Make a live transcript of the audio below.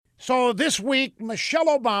So this week, Michelle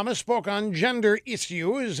Obama spoke on gender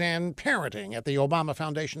issues and parenting at the Obama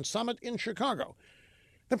Foundation Summit in Chicago.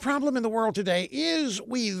 The problem in the world today is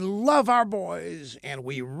we love our boys and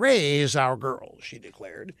we raise our girls, she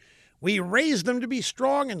declared. We raise them to be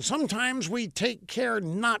strong, and sometimes we take care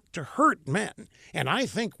not to hurt men. And I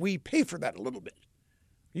think we pay for that a little bit.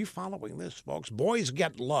 Are you following this, folks? Boys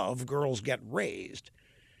get love, girls get raised.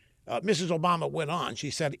 Mrs. Obama went on. She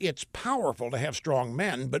said, it's powerful to have strong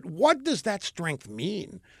men, but what does that strength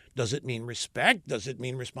mean? Does it mean respect? Does it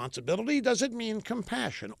mean responsibility? Does it mean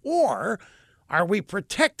compassion? Or are we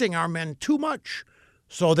protecting our men too much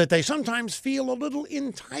so that they sometimes feel a little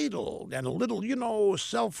entitled and a little,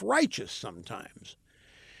 self-righteous sometimes?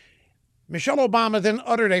 Michelle Obama then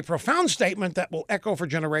uttered a profound statement that will echo for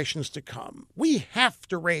generations to come. We have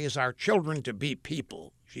to raise our children to be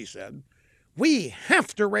people, she said. We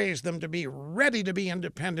have to raise them to be ready to be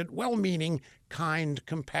independent, well-meaning, kind,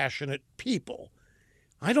 compassionate people.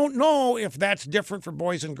 I don't know if that's different for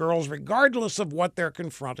boys and girls, regardless of what they're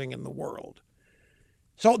confronting in the world.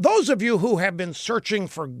 So those of you who have been searching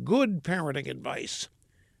for good parenting advice,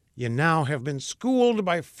 you now have been schooled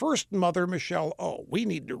by First Mother Michelle O. We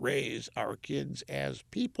need to raise our kids as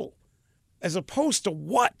people. As opposed to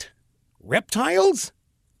what? Reptiles?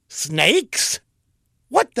 Snakes?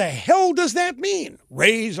 What the hell does that mean?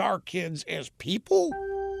 Raise our kids as people?